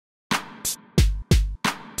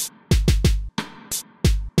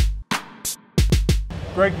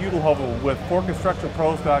Greg Udelhoven with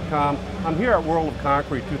ForConstructionPros.com. I'm here at World of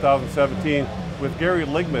Concrete 2017 with Gary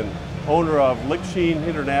Ligman, owner of Ligchine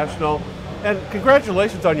International. And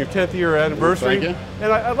congratulations on your 10th year anniversary. Thank you.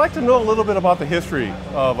 And I'd like to know a little bit about the history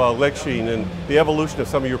of Ligchine and the evolution of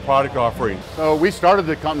some of your product offerings. So we started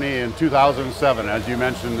the company in 2007. As you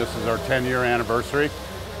mentioned, this is our 10-year anniversary.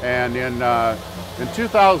 And in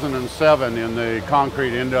 2007, in the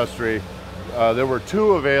concrete industry, there were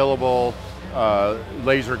two available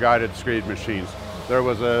laser-guided screed machines. There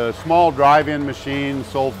was a small drive-in machine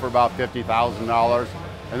sold for about $50,000,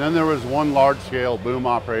 and then there was one large-scale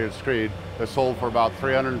boom-operated screed that sold for about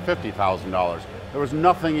 $350,000. There was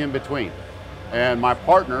nothing in between. And my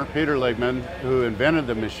partner, Peter Ligman, who invented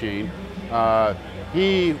the machine,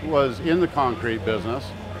 he was in the concrete business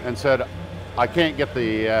and said, I can't get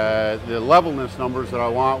the levelness numbers that I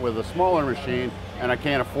want with a smaller machine, and I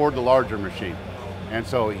can't afford the larger machine. And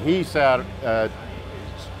so he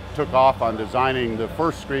took off on designing the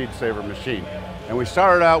first ScreedSaver machine. And we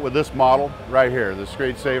started out with this model right here, the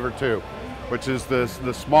ScreedSaver 2, which is the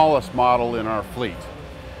smallest model in our fleet.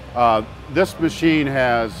 This machine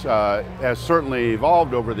has certainly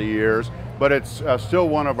evolved over the years, but it's still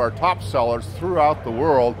one of our top sellers throughout the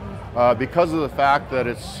world because of the fact that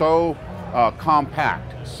it's so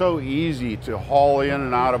compact, so easy to haul in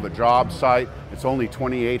and out of a job site. It's only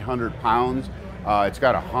 2,800 pounds. It's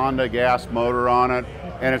got a Honda gas motor on it,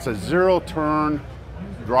 and it's a zero-turn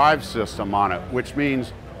drive system on it, which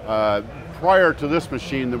means prior to this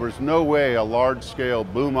machine, there was no way a large-scale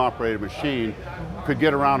boom-operated machine could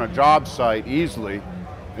get around a job site easily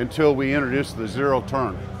until we introduced the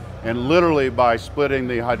zero-turn. And literally by splitting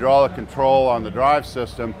the hydraulic control on the drive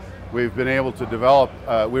system, we've been able to develop,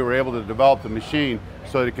 we were able to develop the machine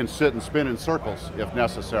so that it can sit and spin in circles if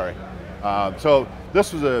necessary. So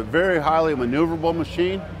this is a very highly maneuverable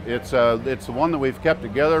machine. It's the one that we've kept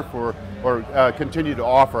together for, or continue to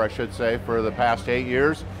offer, I should say, for the past 8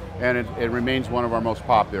 years, and it remains one of our most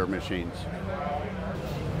popular machines.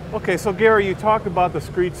 Okay, so Gary, you talked about the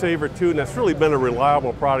ScreedSaver 2, and that's really been a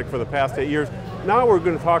reliable product for the past 8 years. Now we're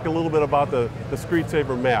going to talk a little bit about the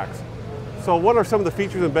ScreedSaver Max. So what are some of the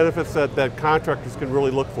features and benefits that contractors can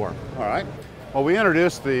really look for? All right. Well, we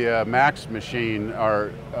introduced the Max machine,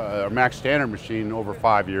 our Max Standard machine, over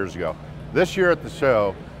 5 years ago. This year at the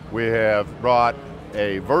show, we have brought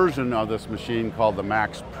a version of this machine called the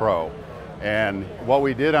Max Pro. And what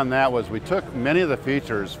we did on that was we took many of the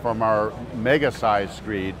features from our mega size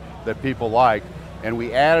screed that people like, and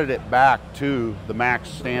we added it back to the Max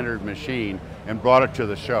Standard machine and brought it to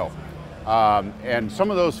the show. And some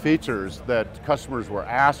of those features that customers were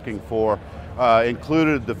asking for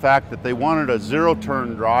included the fact that they wanted a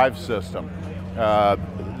zero-turn drive system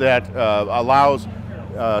that allows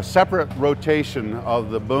separate rotation of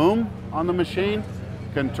the boom on the machine,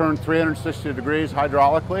 can turn 360 degrees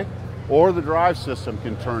hydraulically, or the drive system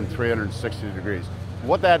can turn 360 degrees.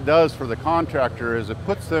 What that does for the contractor is it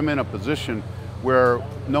puts them in a position where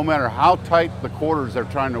no matter how tight the quarters they're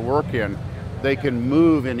trying to work in, they can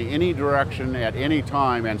move in any direction at any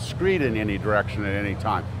time and screed in any direction at any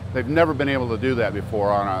time. They've never been able to do that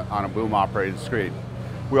before on a boom-operated screed.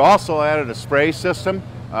 We also added a spray system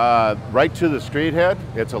right to the screed head.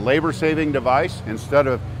 It's a labor-saving device. Instead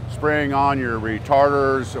of spraying on your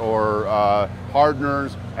retarders or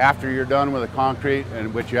hardeners after you're done with the concrete,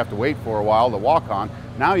 and which you have to wait for a while to walk on,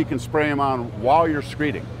 now you can spray them on while you're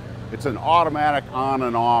screeding. It's an automatic on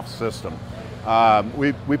and off system.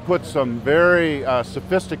 We put some very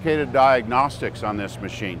sophisticated diagnostics on this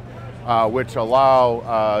machine, which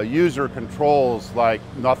allow user controls like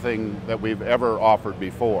nothing that we've ever offered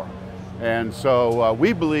before. And so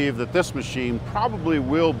we believe that this machine probably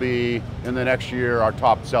will be, in the next year, our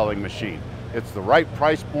top selling machine. It's the right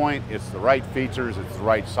price point, it's the right features, it's the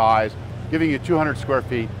right size, giving you 200 square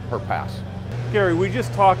feet per pass. Gary, we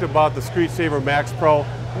just talked about the ScreedSaver Max Pro.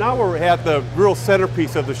 Now we're at the real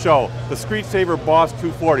centerpiece of the show, the ScreedSaver BOSS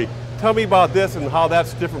 240. Tell me about this and how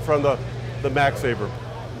that's different from the MaxSaver.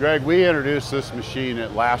 Greg, we introduced this machine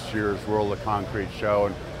at last year's World of Concrete show,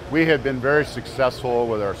 and we had been very successful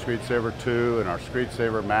with our ScreedSaver 2 and our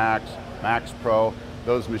ScreedSaver Max, Max Pro,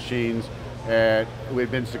 those machines. And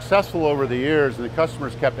we've been successful over the years, and the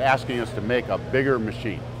customers kept asking us to make a bigger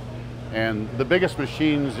machine. And the biggest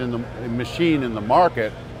machines in the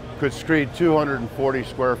market could screed 240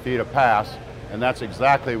 square feet a pass, and that's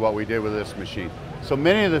exactly what we did with this machine. So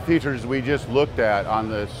many of the features we just looked at on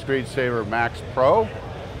the ScreedSaver Max Pro,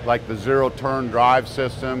 like the zero-turn drive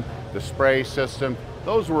system, the spray system,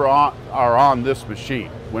 those are on this machine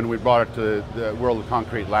when we brought it to the World of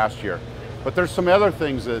Concrete last year. But there's some other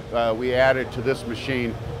things that we added to this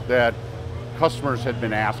machine that customers had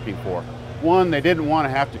been asking for. One, they didn't want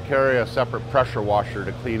to have to carry a separate pressure washer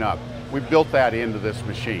to clean up. We built that into this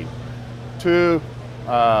machine. Two,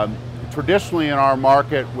 traditionally in our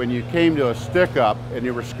market, when you came to a stick-up and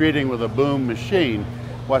you were screeding with a boom machine,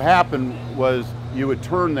 what happened was you would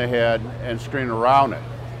turn the head and screen around it.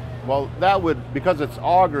 Well, that would, because it's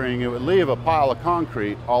augering, it would leave a pile of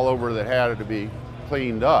concrete all over that had to be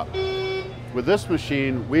cleaned up. With this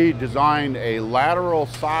machine, we designed a lateral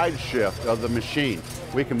side shift of the machine.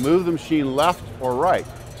 We can move the machine left or right.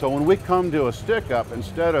 So when we come to a stick-up,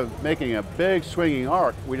 instead of making a big swinging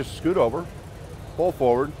arc, we just scoot over, pull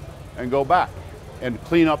forward, and go back, and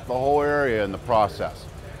clean up the whole area in the process.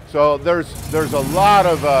 So there's a lot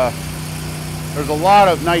of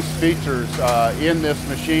nice features in this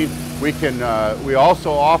machine. We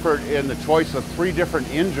also offer it in the choice of 3 different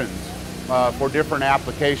engines for different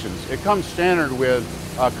applications. It comes standard with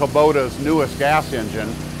Kubota's newest gas engine,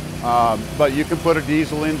 but you can put a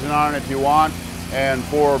diesel engine on it if you want, and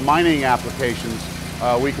for mining applications,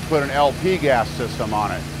 we can put an LP gas system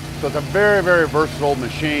on it. So it's a very, very versatile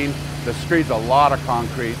machine that screeds a lot of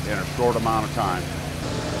concrete in a short amount of time.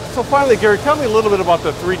 So finally, Gary, tell me a little bit about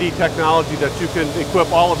the 3D technology that you can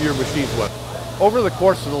equip all of your machines with. Over the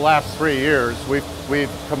course of the last 3 years, we've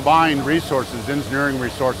combined resources, engineering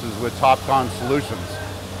resources, with Topcon Solutions,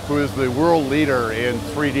 who is the world leader in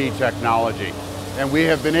 3D technology. And we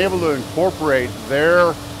have been able to incorporate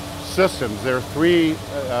their systems, their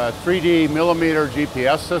 3D millimeter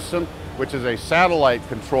GPS system, which is a satellite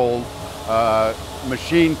controlled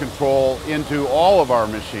machine control, into all of our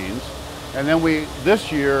machines. And then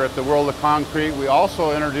this year at the World of Concrete, we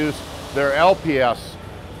also introduced their LPS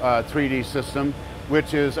 3D system,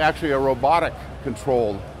 which is actually a robotic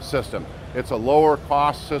controlled system. It's a lower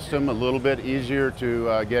cost system, a little bit easier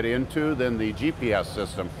to get into than the GPS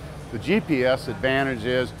system. The GPS advantage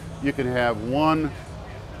is you can have one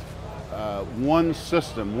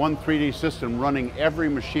system, one 3D system running every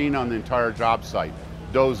machine on the entire job site.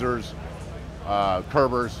 Dozers,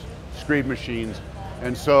 curbers, screed machines.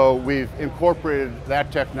 And so we've incorporated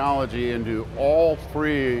that technology into all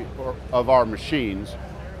 3 of our machines,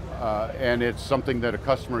 and it's something that a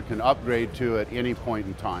customer can upgrade to at any point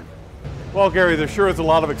in time. Well, Gary, there sure is a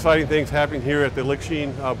lot of exciting things happening here at the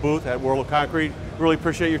Ligchine booth at World of Concrete. Really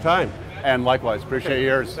appreciate your time. And likewise, appreciate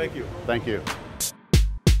yours. Thank you. Thank you.